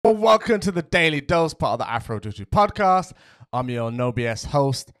Well, welcome to the Daily Dose, part of the Afro podcast. I'm your no BS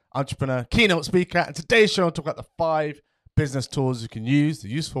host, entrepreneur, keynote speaker, and today's show I'll talk about the 5 business tools you can use, the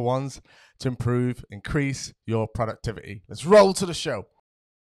useful ones, to improve, increase your productivity. Let's roll to the show.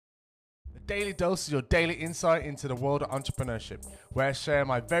 The Daily Dose is your daily insight into the world of entrepreneurship, where I share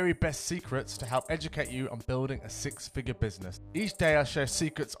my very best secrets to help educate you on building a 6-figure business. Each day I share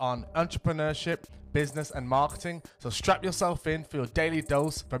secrets on entrepreneurship, business and marketing, so strap yourself in for your daily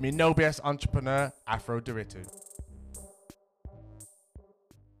dose from your no BS entrepreneur, Afro Ndiritu.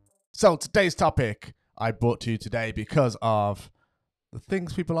 So today's topic I brought to you today because of the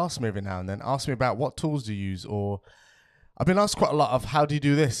things people ask me every now and then. Ask me about what tools do you use, or I've been asked quite a lot of how do you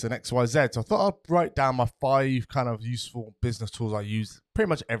do this and X, Y, Z. So I thought I'd write down my 5 kind of useful business tools I use pretty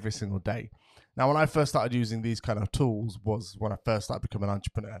much every single day. Now, when I first started using these kind of tools was when I first started becoming an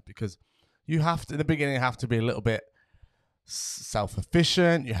entrepreneur, because you have to, in the beginning, you have to be a little bit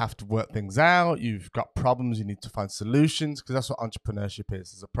self-efficient. You have to work things out. You've got problems. You need to find solutions, because that's what entrepreneurship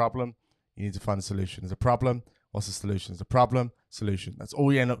is. There's a problem. You need to find a solution. There's a problem. What's the solution? There's a problem. Solution. That's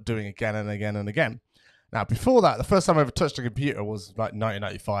all you end up doing again and again and again. Now, before that, the first time I ever touched a computer was like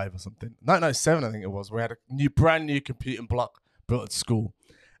 1995 or something. 1997, I think it was. We had a brand new computing block built at school.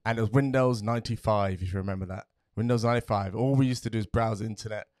 And it was Windows 95, if you remember that. Windows 95. All we used to do is browse the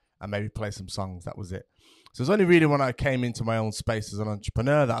internet and maybe play some songs. That was it. So it's only really when I came into my own space as an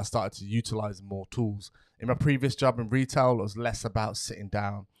entrepreneur that I started to utilize more tools. In my previous job in retail, it was less about sitting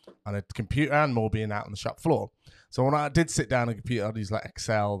down on a computer and more being out on the shop floor. So when I did sit down on a computer, I'd use like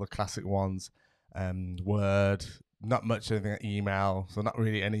Excel, the classic ones, Word, not much anything like email. So not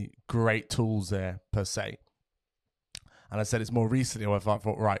really any great tools there per se. And I said it's more recently where I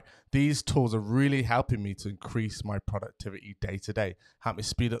thought, right, these tools are really helping me to increase my productivity day to day, help me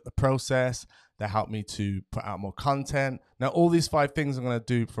speed up the process. They help me to put out more content. Now, all these 5 things I'm going to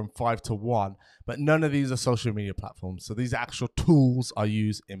do from 5 to 1, but none of these are social media platforms. So these are actual tools I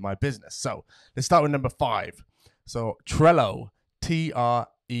use in my business. So let's start with number 5. So Trello, Trello.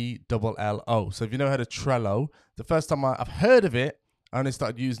 So if you never heard of Trello, the first time I've heard of it, I only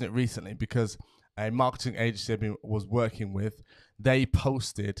started using it recently because a marketing agency I was working with, they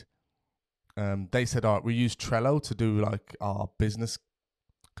posted, they said, all right, we use Trello to do like our business,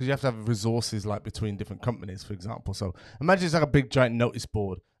 because you have to have resources like between different companies, for example. So imagine it's like a big giant notice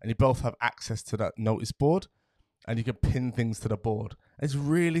board and you both have access to that notice board and you can pin things to the board. It's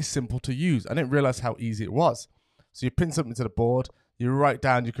really simple to use. I didn't realize how easy it was. So you pin something to the board, you write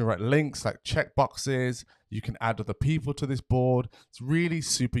down, you can write links like check boxes. You can add other people to this board. It's really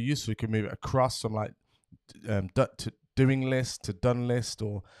super useful. You can move it across from like to doing list to done list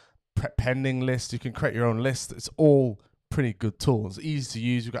or pending list. You can create your own list. It's all pretty good tools. Easy to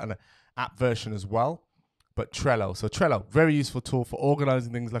use. You've got an app version as well. But Trello. So Trello, very useful tool for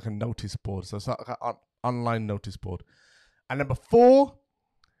organizing things like a notice board. So it's like an online notice board. And number 4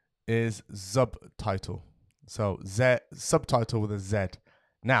 is Subtitle. So Subtitle with a Z.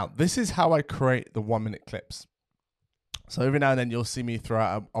 Now, this is how I create the 1-minute clips. So every now and then you'll see me throw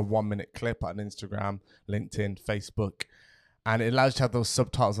out a 1-minute clip on Instagram, LinkedIn, Facebook, and it allows you to have those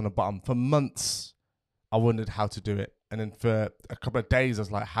subtitles on the bottom. For months, I wondered how to do it. And then for a couple of days, I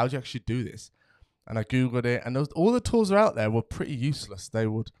was like, how do you actually do this? And I Googled it, and all the tools are out there were pretty useless.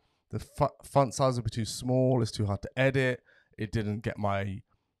 The font size would be too small. It's too hard to edit. It didn't get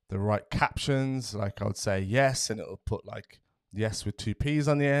the right captions. Like I would say yes, and it'll put like yes with 2 P's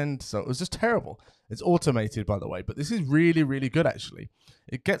on the end. So it was just terrible. It's automated, by the way, but this is really, really good actually.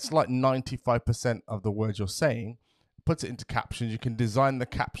 It gets like 95% of the words you're saying, puts it into captions. You can design the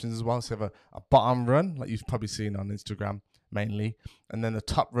captions as well. So you have a bottom run, like you've probably seen on Instagram mainly, and then the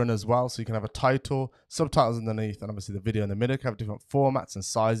top run as well. So you can have a title, subtitles underneath, and obviously the video in the middle. You can have different formats and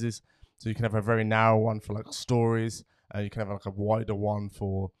sizes. So you can have a very narrow one for like stories. You can have like a wider one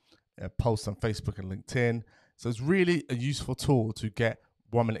for posts on Facebook and LinkedIn. So it's really a useful tool to get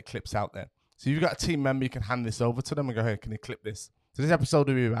 1-minute clips out there. So if you've got a team member, you can hand this over to them and go, hey, can you clip this? So this episode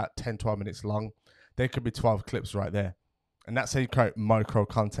will be about 10, 12 minutes long. There could be 12 clips right there. And that's how you create micro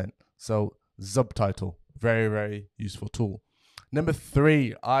content. So Subtitle, very, very useful tool. Number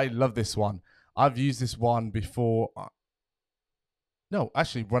 3, I love this one. I've used this one before. No,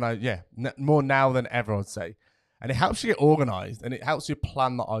 actually, more now than ever, I'd say. And it helps you get organized and it helps you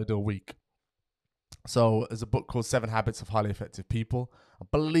plan the ideal week. So there's a book called 7 Habits of Highly Effective People. I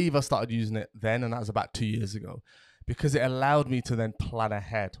believe I started using it then, and that was about 2 years ago, because it allowed me to then plan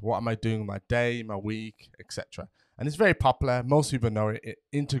ahead. What am I doing with my day, my week, etc. And it's very popular. Most people know it. It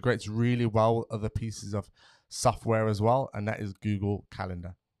integrates really well with other pieces of software as well, and that is Google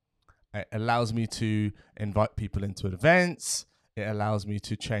Calendar. It allows me to invite people into events. It allows me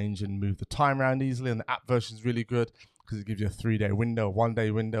to change and move the time around easily. And the app version is really good because it gives you a 3-day window,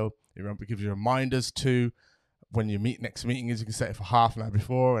 1-day window. It gives you reminders too. When your next meeting is, you can set it for half an hour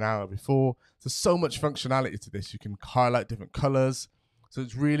before, an hour before. There's so much functionality to this. You can highlight different colors. So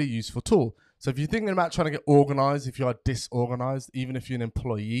it's really useful tool. So if you're thinking about trying to get organized, if you are disorganized, even if you're an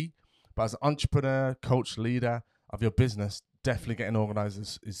employee, but as an entrepreneur, coach, leader of your business, definitely getting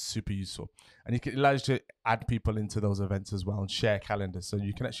organized is super useful. And it allows you to add people into those events as well and share calendars. So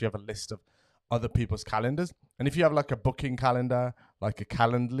you can actually have a list of other people's calendars. And if you have like a booking calendar, like a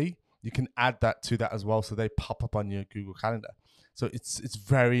Calendly, you can add that to that as well. So they pop up on your Google Calendar. So it's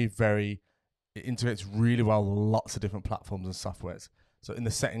very, very, it integrates really well with lots of different platforms and softwares. So in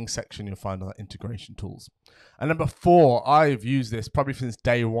the settings section, you'll find all that integration tools. And number 4, I've used this probably since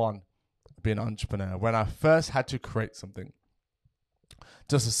day one of being an entrepreneur. When I first had to create something,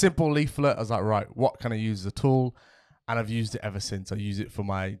 just a simple leaflet, I was like, right, what can I use as a tool? And I've used it ever since. I use it for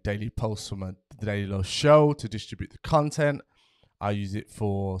my daily posts for my Daily Low show to distribute the content. I use it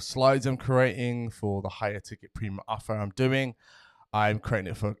for slides I'm creating, for the higher ticket premium offer I'm doing. I'm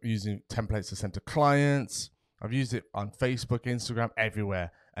creating it for using templates to send to clients. I've used it on Facebook, Instagram,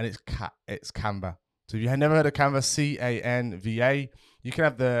 everywhere. And it's Canva. So if you have never heard of Canva, C-A-N-V-A, you can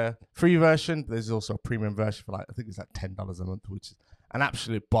have the free version. There's also a premium version for I think it's like $10 a month, which is an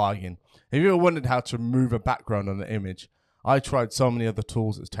absolute bargain. If you ever wondered how to remove a background on an image, I tried so many other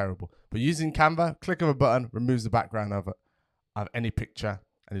tools, it's terrible. But using Canva, click of a button, removes the background of any picture,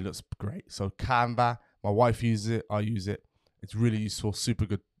 and it looks great. So Canva, my wife uses it, I use it. It's really useful, super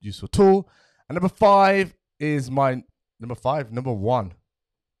good, useful tool. And number 1 is my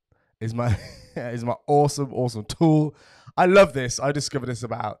awesome tool. I love this. I discovered this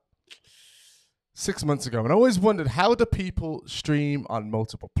about 6 months ago, and I always wondered, how do people stream on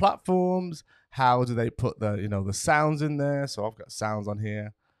multiple platforms? How do they put the sounds in there? So I've got sounds on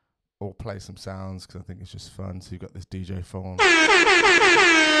here. I'll play some sounds because I think it's just fun. So you've got this DJ phone. So you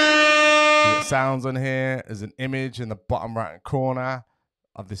got sounds on here. There's an image in the bottom right hand corner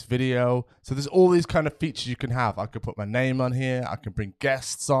of this video. So there's all these kind of features you can have. I could put my name on here. I can bring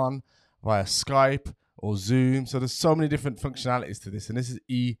guests on via Skype or Zoom. So there's so many different functionalities to this. And this is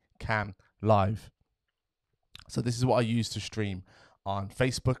Ecamm Live. So this is what I use to stream on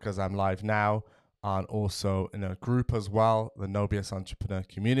Facebook, as I'm live now, and also in a group as well, the No BS Entrepreneur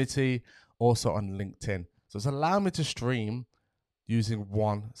Community, also on LinkedIn. So it's allowing me to stream using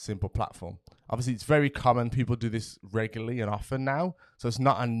one simple platform. Obviously, it's very common. People do this regularly and often now. So it's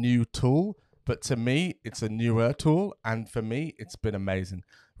not a new tool, but to me, it's a newer tool. And for me, it's been amazing.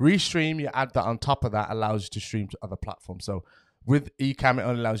 Restream, you add that on top of that, allows you to stream to other platforms. So with Ecamm, it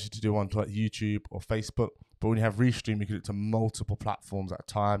only allows you to do one to like YouTube or Facebook. But when you have Restream, you can do it to multiple platforms at a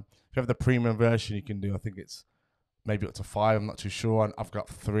time. If you have the premium version, you can do, I think it's maybe up to 5. I'm not too sure. And I've got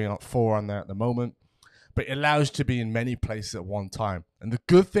 3 or 4 on there at the moment. But it allows you to be in many places at one time. And the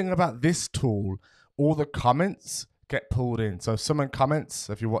good thing about this tool, all the comments get pulled in. So if someone comments,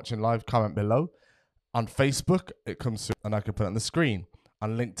 if you're watching live, comment below. On Facebook, it comes through and I can put it on the screen.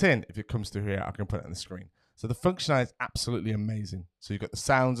 On LinkedIn, if it comes through here, I can put it on the screen. So the functionality is absolutely amazing. So you've got the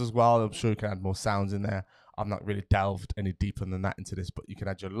sounds as well. I'm sure you can add more sounds in there. I've not really delved any deeper than that into this, but you can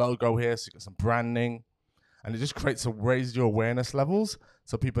add your logo here. So you've got some branding. And it just creates raise your awareness levels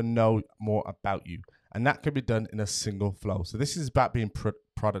so people know more about you. And that can be done in a single flow. So this is about being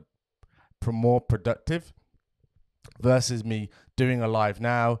more productive versus me doing a live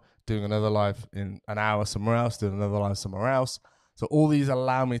now, doing another live in an hour somewhere else, doing another live somewhere else. So all these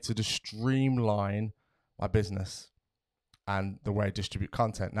allow me to just streamline my business and the way I distribute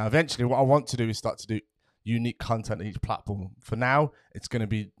content. Now, eventually what I want to do is start to do unique content on each platform. For now, it's going to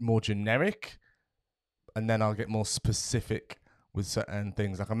be more generic, and then I'll get more specific with certain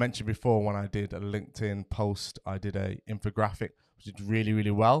things. Like I mentioned before, when I did a LinkedIn post, I did a infographic, which did really,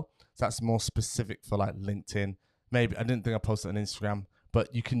 really well. So that's more specific for like LinkedIn. Maybe I didn't think I posted on Instagram,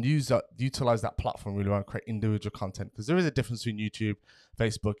 but you can utilize that platform really well and create individual content, because there is a difference between YouTube,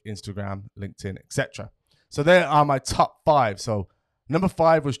 Facebook, Instagram, LinkedIn, etc. So there are my top 5. So number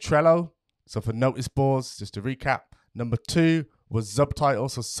 5 was Trello. So for notice boards, just to recap. Number 2 was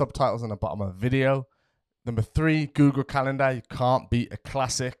subtitles. So subtitles on the bottom of a video. Number 3, Google Calendar. You can't beat a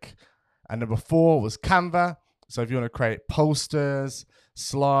classic. And number 4 was Canva. So if you want to create posters,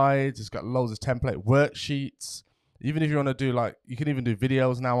 slides, it's got loads of template worksheets. Even if you want to do you can even do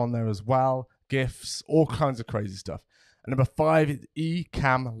videos now on there as well, GIFs, all kinds of crazy stuff. And number 5 is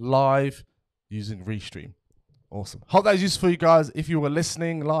Ecamm Live using Restream. Awesome. Hope that was useful for you guys. If you were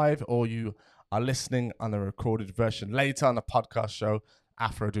listening live or you are listening on the recorded version later on the podcast show,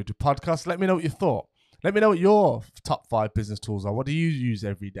 Afro Ndiritu podcast, let me know what you thought. Let me know what your top 5 business tools are. What do you use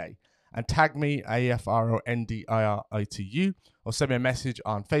every day? And tag me, AFRONDIRITU, or send me a message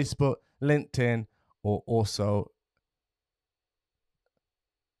on Facebook, LinkedIn, or also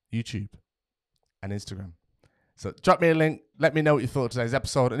YouTube and Instagram. So drop me a link. Let me know what you thought of today's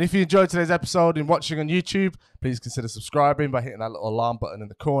episode. And if you enjoyed today's episode and watching on YouTube, please consider subscribing by hitting that little alarm button in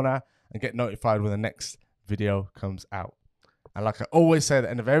the corner and get notified when the next video comes out. And like I always say at the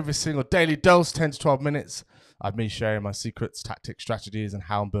end of every single daily dose, 10 to 12 minutes, of me sharing my secrets, tactics, strategies, and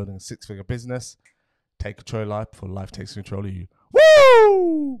how I'm building a 6-figure business. Take control of life before life takes control of you.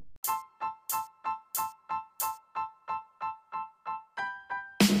 Woo!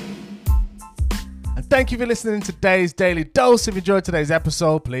 And thank you for listening to today's Daily Dose. If you enjoyed today's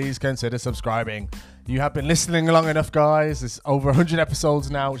episode, please consider subscribing. You have been listening long enough, guys. It's over 100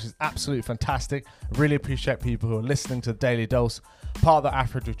 episodes now, which is absolutely fantastic. I really appreciate people who are listening to the Daily Dose, part of the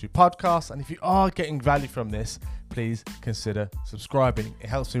Afro podcast. And if you are getting value from this, please consider subscribing. It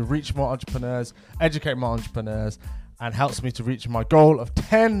helps me reach more entrepreneurs, educate more entrepreneurs, and helps me to reach my goal of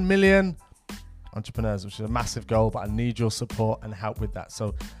 10 million entrepreneurs, which is a massive goal, but I need your support and help with that.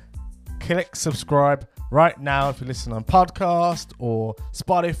 So click subscribe right now if you listen on podcast or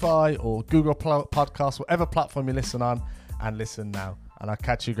Spotify or Google Podcasts, whatever platform you listen on, and listen now. And I'll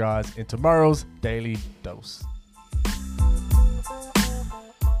catch you guys in tomorrow's Daily Dose.